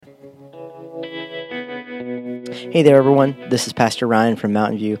Hey there, everyone. This is Pastor Ryan from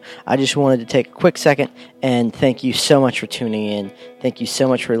Mountain View. I just wanted to take a quick second and thank you so much for tuning in. Thank you so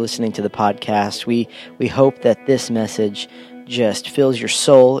much for listening to the podcast. We hope that this message just fills your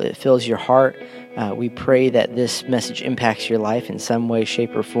soul, it fills your heart. We pray that this message impacts your life in some way,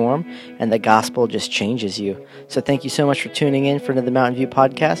 shape, or form, and the gospel just changes you. So thank you so much for tuning in for the Mountain View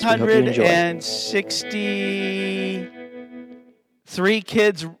podcast. We hope you enjoy. 163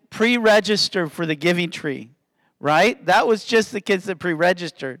 kids pre-registered for the Giving Tree, right? That was just the kids that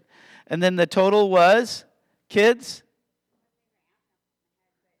pre-registered. And then the total was, kids?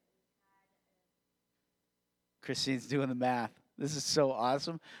 Christine's doing the math. This is so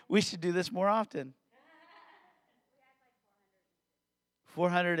awesome. We should do this more often.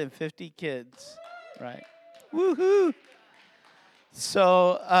 450 kids, right? Woohoo!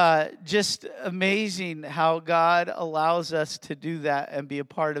 So just amazing how God allows us to do that and be a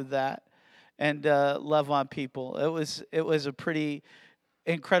part of that and love on people. It was a pretty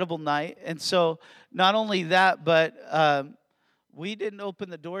incredible night. And so not only that, but we didn't open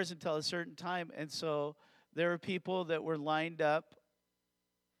the doors until a certain time. And so there were people that were lined up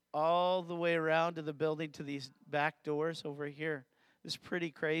all the way around to the building to these back doors over here. It's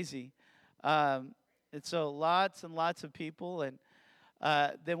pretty crazy. And so lots and lots of people. And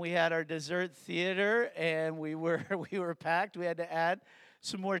then we had our dessert theater, and we were packed. We had to add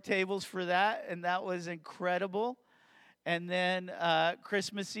some more tables for that, and that was incredible. And then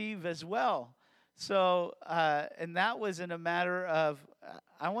Christmas Eve as well. So, and that was in a matter of,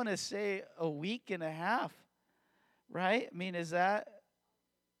 I want to say, a week and a half, right? I mean, is that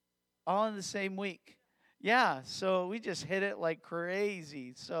all in the same week? Yeah, so we just hit it like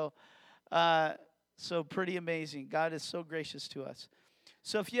crazy. So pretty amazing. God is so gracious to us.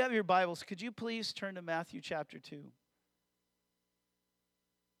 So if you have your Bibles, could you please turn to Matthew chapter 2?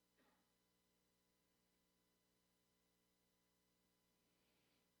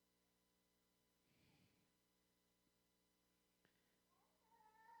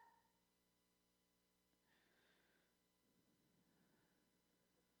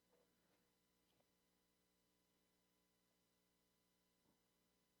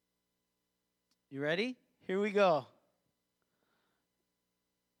 You ready? Here we go.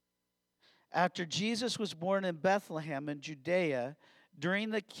 After Jesus was born in Bethlehem in Judea, during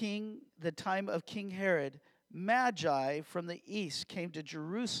the time of King Herod, Magi from the east came to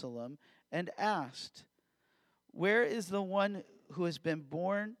Jerusalem and asked, "Where is the one who has been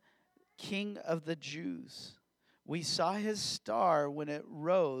born King of the Jews? We saw his star when it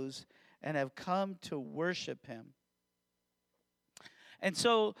rose and have come to worship him." And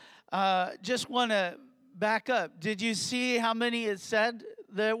so just want to back up. Did you see how many it said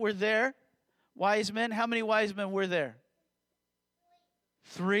that were there? Wise men? How many wise men were there?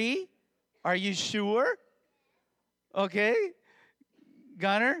 3? Are you sure? Okay.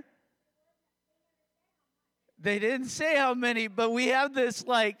 Gunner? They didn't say how many, but we have this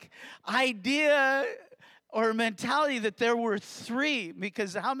like idea or mentality that there were 3,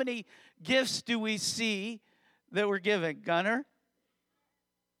 because how many gifts do we see that were given? Gunner?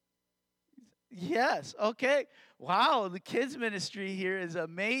 Yes. Okay. Wow, the kids ministry here is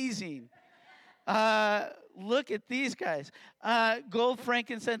amazing. Look at these guys. Gold,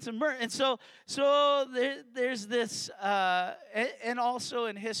 frankincense, and myrrh. And so there's this, and also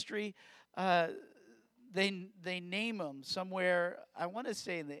in history, they name them somewhere. I want to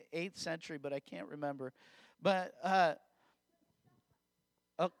say in the 8th century, but I can't remember. But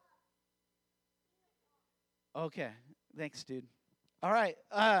okay, thanks, dude. All right.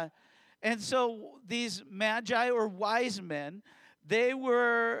 And so these magi or wise men, they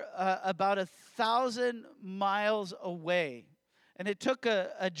were about 1,000 miles away. And it took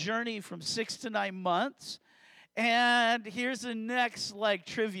a journey from 6 to 9 months. And here's the next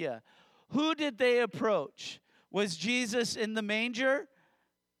trivia. Who did they approach? Was Jesus in the manger?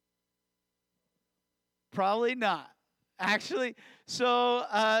 Probably not. Actually, so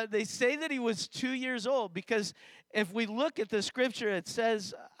they say that he was 2 years old, because if we look at the scripture, it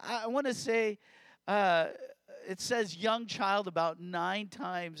says, I want to say, it says young child about 9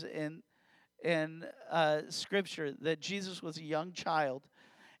 times in scripture, that Jesus was a young child.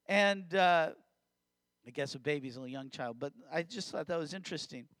 And I guess a baby's a young child, but I just thought that was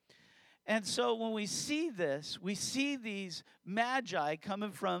interesting. And so when we see this, we see these magi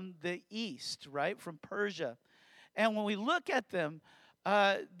coming from the east, right, from Persia. And when we look at them,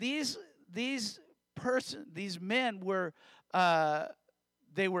 these men were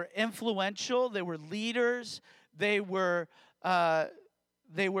they were influential, they were leaders, they were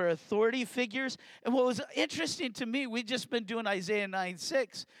authority figures. And what was interesting to me, we've just been doing Isaiah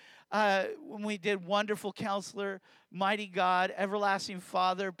 9:6. when we did Wonderful Counselor, Mighty God, Everlasting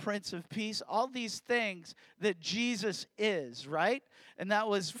Father, Prince of Peace, all these things that Jesus is, right? And that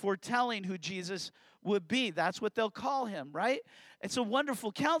was foretelling who Jesus would be. That's what they'll call him, right? And so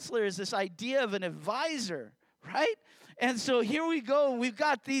Wonderful Counselor is this idea of an advisor, right? And so here we go. We've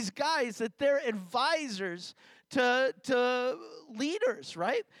got these guys that they're advisors to leaders,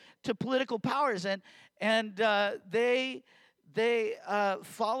 right? To political powers, and they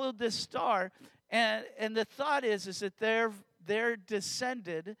followed this star, and the thought is that they're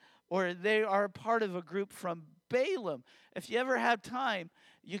descended, or they are part of a group from Balaam. If you ever have time,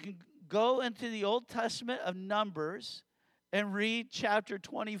 you can go into the Old Testament of Numbers and read chapter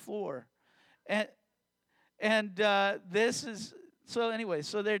 24, and this is so anyway.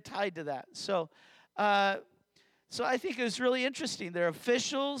 So they're tied to that. So I think it was really interesting. They're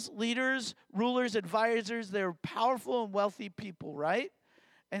officials, leaders, rulers, advisors. They're powerful and wealthy people, right?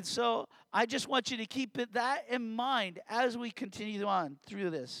 And so I just want you to keep that in mind as we continue on through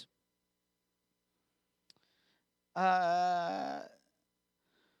this.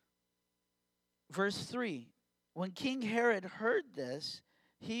 Verse 3, when King Herod heard this,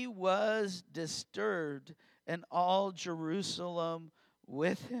 he was disturbed, and all Jerusalem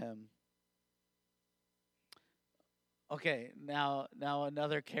with him. Okay, now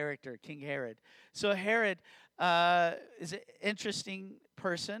another character, King Herod. So Herod is an interesting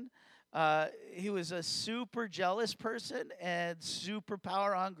person. He was a super jealous person and super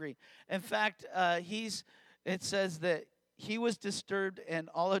power hungry. In fact, it says that he was disturbed and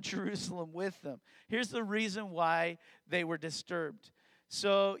all of Jerusalem with them. Here's the reason why they were disturbed.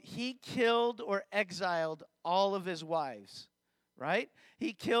 So he killed or exiled all of his wives, right?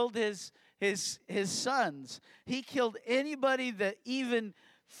 He killed his sons. He killed anybody that even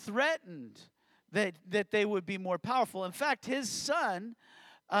threatened that they would be more powerful. In fact, his son,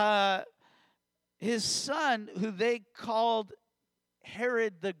 who they called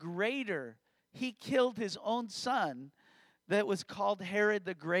Herod the Greater, he killed his own son that was called Herod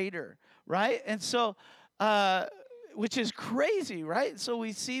the Greater, right? And so, which is crazy, right? So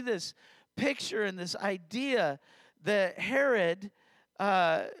we see this picture and this idea that Herod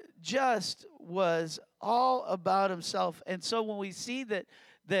just was all about himself. And so when we see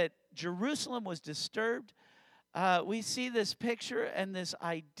that Jerusalem was disturbed, we see this picture and this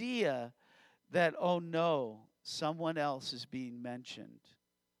idea that, oh no, someone else is being mentioned,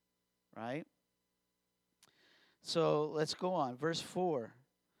 right? So let's go on. Verse 4.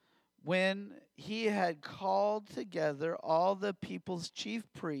 When he had called together all the people's chief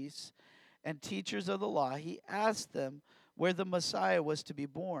priests and teachers of the law, he asked them where the Messiah was to be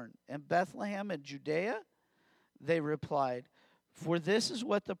born. In Bethlehem in Judea, they replied, for this is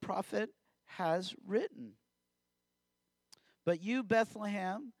what the prophet has written. But you,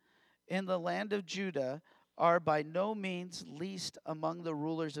 Bethlehem, in the land of Judah, are by no means least among the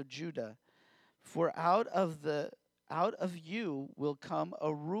rulers of Judah. For out of you will come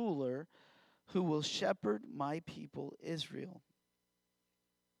a ruler who will shepherd my people Israel.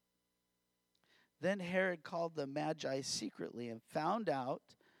 Then Herod called the Magi secretly and found out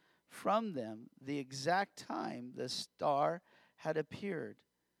from them the exact time the star had appeared.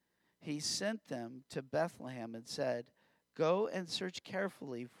 He sent them to Bethlehem and said, go and search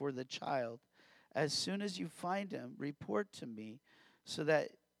carefully for the child. As soon as you find him, report to me so that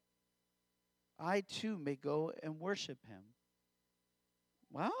I too may go and worship him.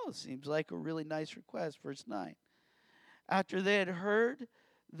 Wow, seems like a really nice request. Verse 9. After they had heard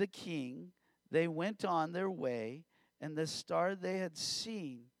the king, they went on their way, and the star they had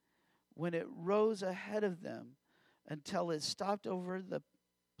seen, when it rose ahead of them until it stopped over the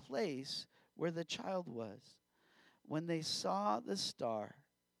place where the child was. When they saw the star,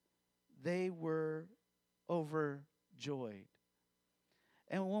 they were overjoyed.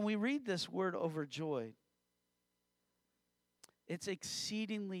 And when we read this word overjoyed, it's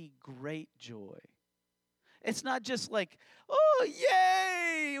exceedingly great joy. It's not just like, oh,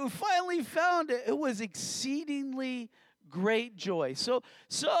 yay, we finally found it. It was exceedingly great joy.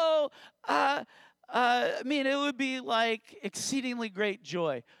 I mean, it would be like exceedingly great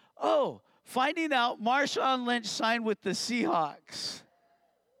joy. Oh, finding out Marshawn Lynch signed with the Seahawks.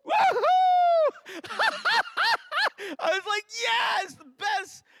 Woohoo! I was like, yes, the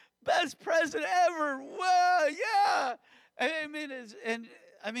best present ever. Whoa, yeah.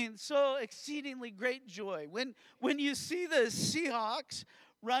 I mean, so exceedingly great joy. When you see the Seahawks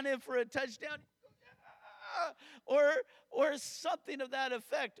run in for a touchdown, or something of that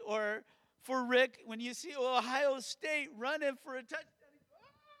effect. Or for Rick, when you see Ohio State run in for a touchdown,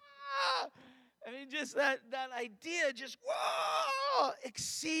 I mean, just that idea, just, whoa,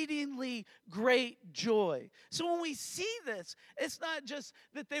 exceedingly great joy. So when we see this, it's not just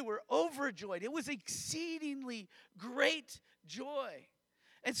that they were overjoyed. It was exceedingly great joy.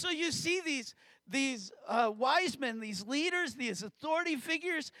 And so you see these wise men, these leaders, these authority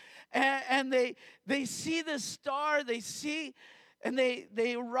figures, and they see the star, they see, and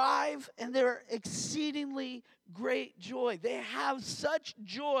they arrive, and they're exceedingly great joy. They have such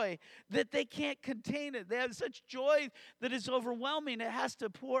joy that they can't contain it. They have such joy that it's overwhelming. It has to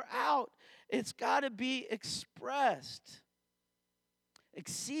pour out. It's got to be expressed.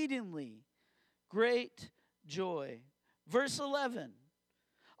 Exceedingly great joy. Verse 11.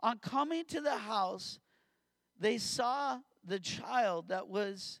 On coming to the house, they saw the child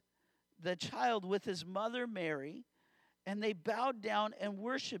with his mother Mary, and they bowed down and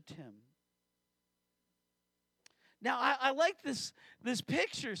worshiped him. Now, I like this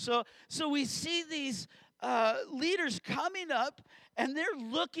picture. So we see these leaders coming up, and they're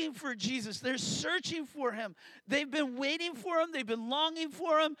looking for Jesus. They're searching for him. They've been waiting for him. They've been longing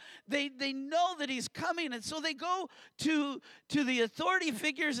for him. They know that he's coming, and so they go to the authority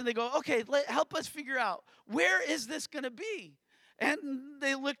figures, and they go, okay, help us figure out, where is this going to be? And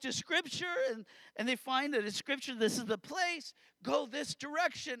they look to Scripture, and they find that in Scripture, this is the place, go this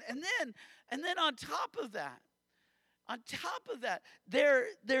direction. And then on top of that,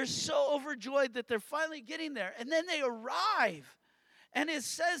 they're so overjoyed that they're finally getting there. And then they arrive. And it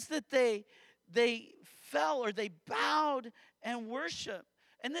says that they fell, or they bowed and worshiped.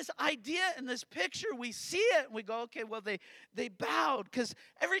 And this idea in this picture, we see it and we go, okay, well, they bowed. Because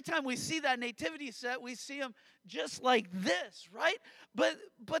every time we see that nativity set, we see them just like this, right? But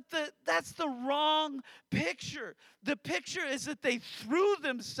that's the wrong picture. The picture is that they threw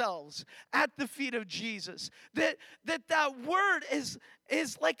themselves at the feet of Jesus. That word is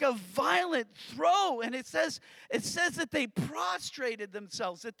like a violent throw. And it says that they prostrated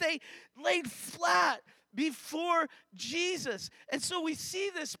themselves, that they laid flat before Jesus. And so we see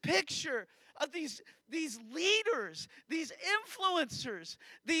this picture of these leaders, these influencers,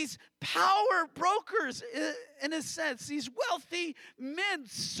 these power brokers, in a sense, these wealthy men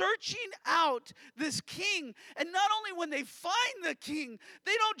searching out this king. And not only when they find the king,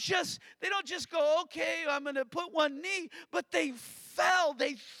 they don't just go, okay, I'm going to put one knee, but they fell,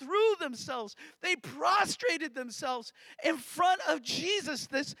 they threw themselves, they prostrated themselves in front of Jesus,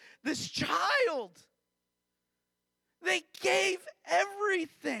 this child. They gave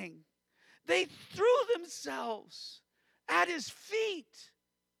everything. They threw themselves at his feet.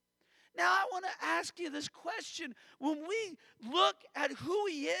 Now, I want to ask you this question. When we look at who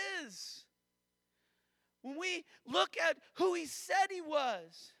he is, when we look at who he said he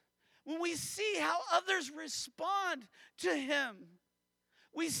was, when we see how others respond to him,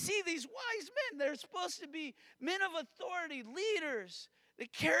 we see these wise men. They're supposed to be men of authority, leaders. They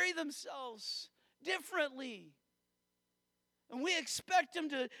carry themselves differently. And we expect them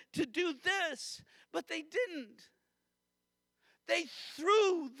to do this, but they didn't. They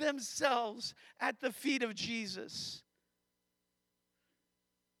threw themselves at the feet of Jesus.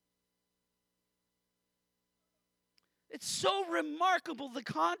 It's so remarkable, the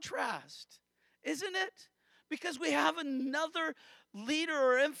contrast, isn't it? Because we have another leader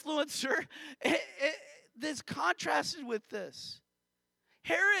or influencer that's contrasted with this.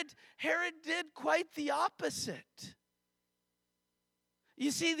 Herod did quite the opposite. You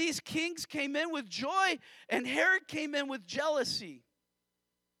see, these kings came in with joy, and Herod came in with jealousy.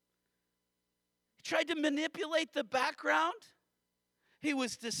 He tried to manipulate the background. He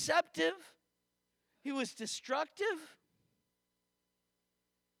was deceptive. He was destructive.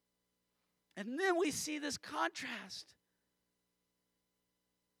 And then we see this contrast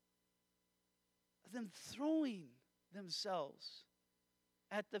of them throwing themselves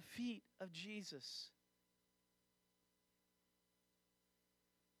at the feet of Jesus.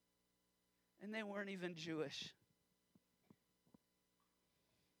 And they weren't even Jewish.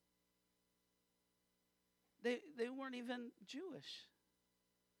 They weren't even Jewish.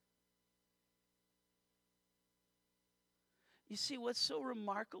 You see, what's so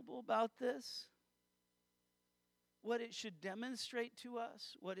remarkable about this, what it should demonstrate to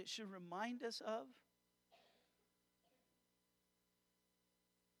us, what it should remind us of,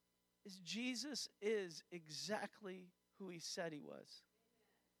 is Jesus is exactly who he said he was.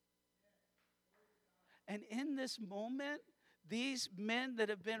 And in this moment, these men that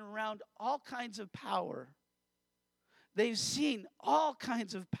have been around all kinds of power, they've seen all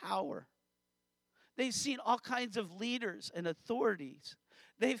kinds of power. They've seen all kinds of leaders and authorities.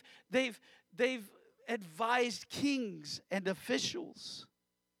 They've advised kings and officials.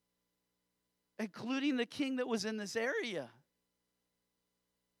 including the king that was in this area.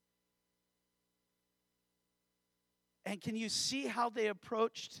 And can you see how they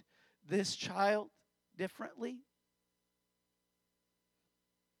approached this child differently?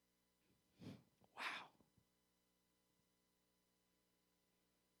 Wow.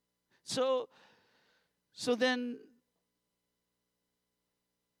 So then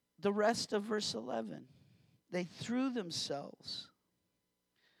the rest of verse 11, they threw themselves.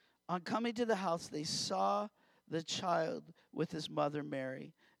 On coming to the house, they saw the child with his mother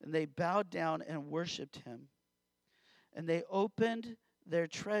Mary, and they bowed down and worshiped him. And they opened their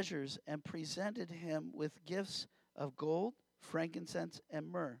treasures and presented him with gifts of gold, frankincense,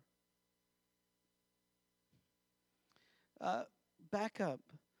 and myrrh. Back up.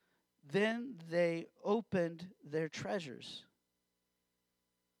 Then they opened their treasures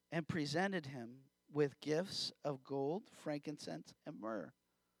and presented him with gifts of gold, frankincense, and myrrh.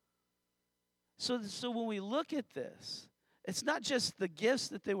 So when we look at this, it's not just the gifts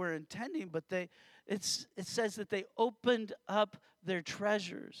that they were intending, but it says that they opened up their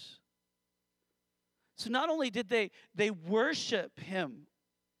treasures. So not only did they worship him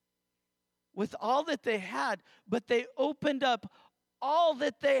with all that they had, but they opened up all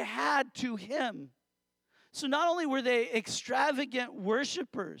that they had to him. So not only were they extravagant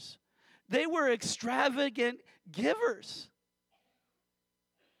worshipers, they were extravagant givers.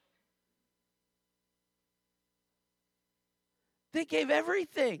 They gave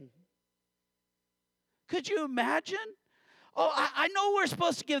everything. Could you imagine? Oh, I know we're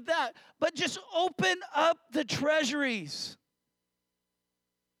supposed to give that, but just open up the treasuries.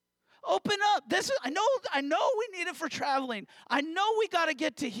 Open up. I know we need it for traveling. I know we got to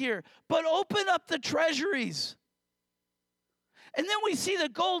get to here, but open up the treasuries. And then we see the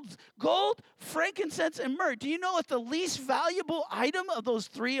gold, frankincense, and myrrh. Do you know what the least valuable item of those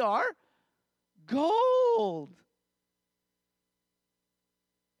three are? Gold.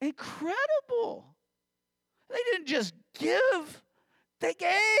 Incredible. They didn't just give, they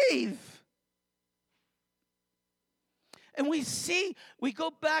gave. And we go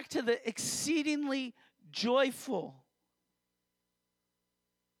back to the exceedingly joyful.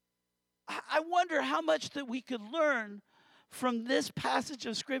 I wonder how much that we could learn from this passage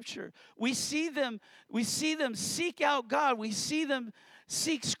of Scripture. We see them seek out God. We see them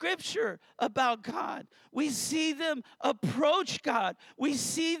seek Scripture about God. We see them approach God. We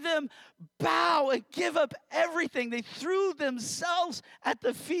see them bow and give up everything. They threw themselves at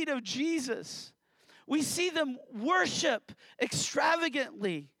the feet of Jesus. We see them worship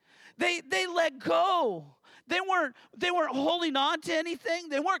extravagantly. They let go. They weren't holding on to anything.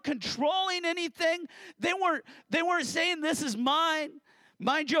 They weren't controlling anything. They weren't saying, this is mine.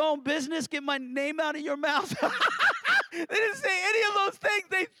 Mind your own business. Get my name out of your mouth. They didn't say any of those things.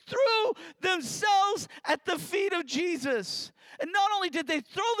 They threw themselves at the feet of Jesus. And not only did they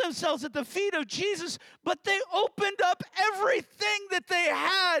throw themselves at the feet of Jesus, but they opened up everything that they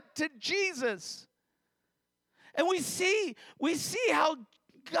had to Jesus. And we see how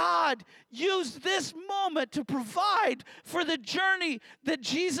God used this moment to provide for the journey that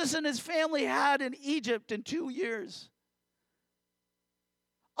Jesus and his family had in Egypt in 2 years.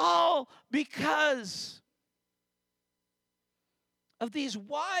 All because of these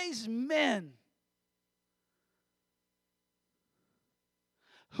wise men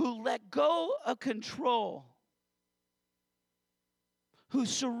who let go of control, who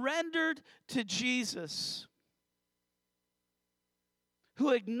surrendered to Jesus, who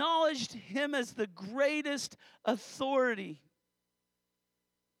acknowledged him as the greatest authority,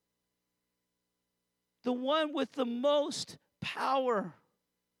 the one with the most power.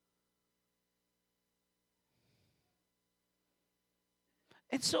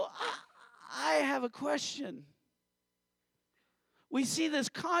 And so I have a question. We see this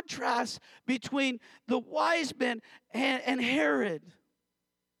contrast between the wise men and Herod.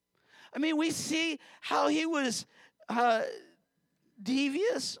 I mean, we see how he was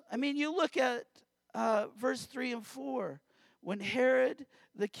devious. I mean, you look at verse 3 and 4. When Herod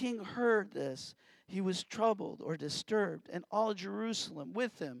the king heard this, he was troubled or disturbed, and all Jerusalem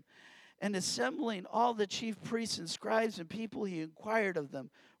with him. And assembling all the chief priests and scribes and people, he inquired of them,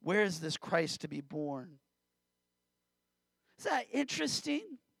 where is this Christ to be born? Is that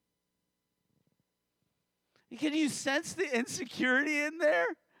interesting? Can you sense the insecurity in there?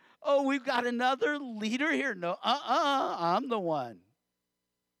 Oh, we've got another leader here. No, I'm the one.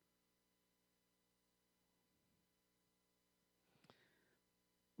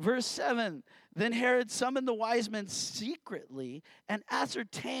 Verse 7, then Herod summoned the wise men secretly and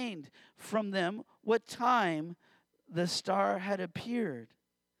ascertained from them what time the star had appeared.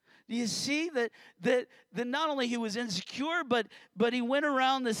 Do you see that not only he was insecure, but he went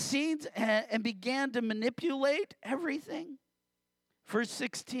around the scenes and began to manipulate everything? Verse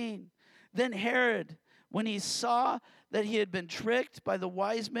 16, then Herod, when he saw that he had been tricked by the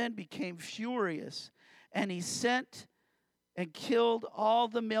wise men, became furious, and he sent and killed all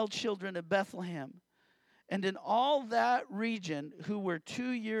the male children of Bethlehem and in all that region who were 2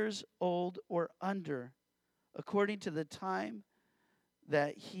 years old or under, according to the time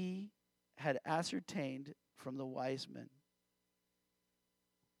that he had ascertained from the wise men.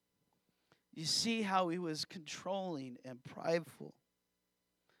 You see how he was controlling and prideful,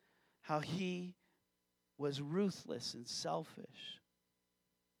 how he was ruthless and selfish.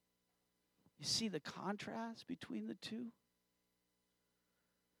 You see the contrast between the two?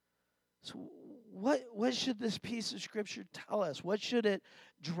 So what should this piece of scripture tell us? What should it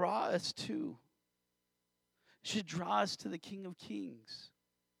draw us to? It should draw us to the King of Kings,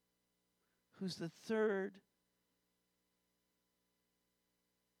 who's the third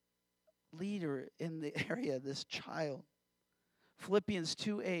leader in the area, this child. Philippians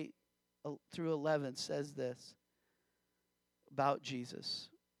 2:8 through 11 says this about Jesus.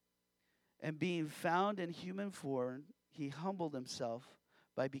 And being found in human form, he humbled himself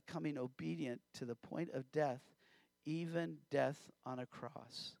by becoming obedient to the point of death, even death on a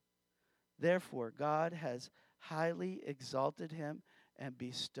cross. Therefore, God has highly exalted him and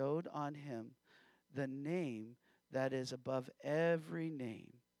bestowed on him the name that is above every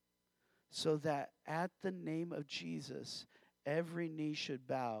name, so that at the name of Jesus, every knee should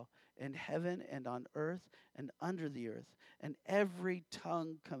bow in heaven and on earth and under the earth, and every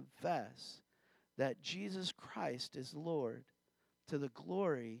tongue confess that Jesus Christ is Lord, to the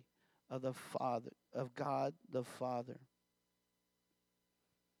glory of the Father, of God the Father.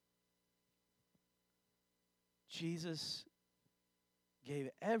 Jesus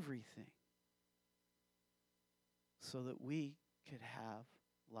gave everything so that we could have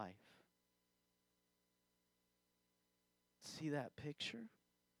life. See that picture?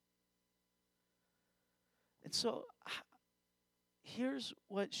 And so here's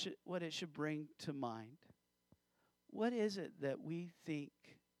what it should bring to mind. What is it that we think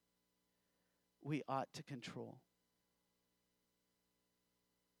we ought to control?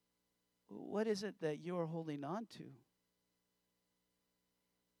 What is it that you are holding on to?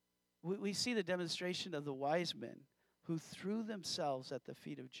 We see the demonstration of the wise men who threw themselves at the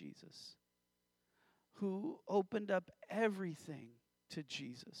feet of Jesus, who opened up everything to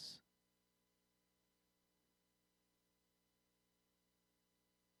Jesus.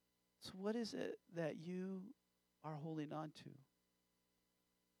 So what is it that you are holding on to,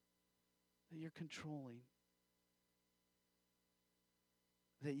 that you're controlling,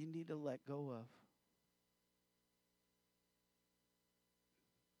 that you need to let go of?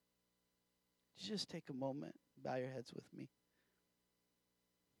 Just take a moment, bow your heads with me.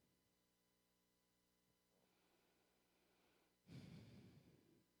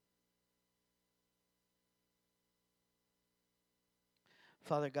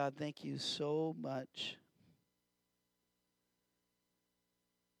 Father God, thank you so much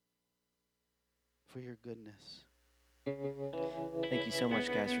for your goodness. Thank you so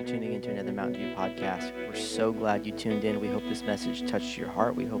much, guys, for tuning into another Mountain View podcast. We're so glad you tuned in. We hope this message touched your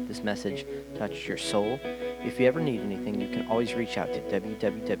heart. We hope this message touched your soul. If you ever need anything, you can always reach out to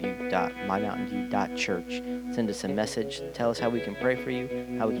www.mymountainview.church. Send us a message. Tell us how we can pray for you,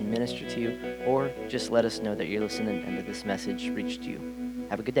 how we can minister to you, or just let us know that you're listening and that this message reached you.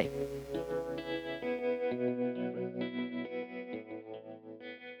 Have a good day.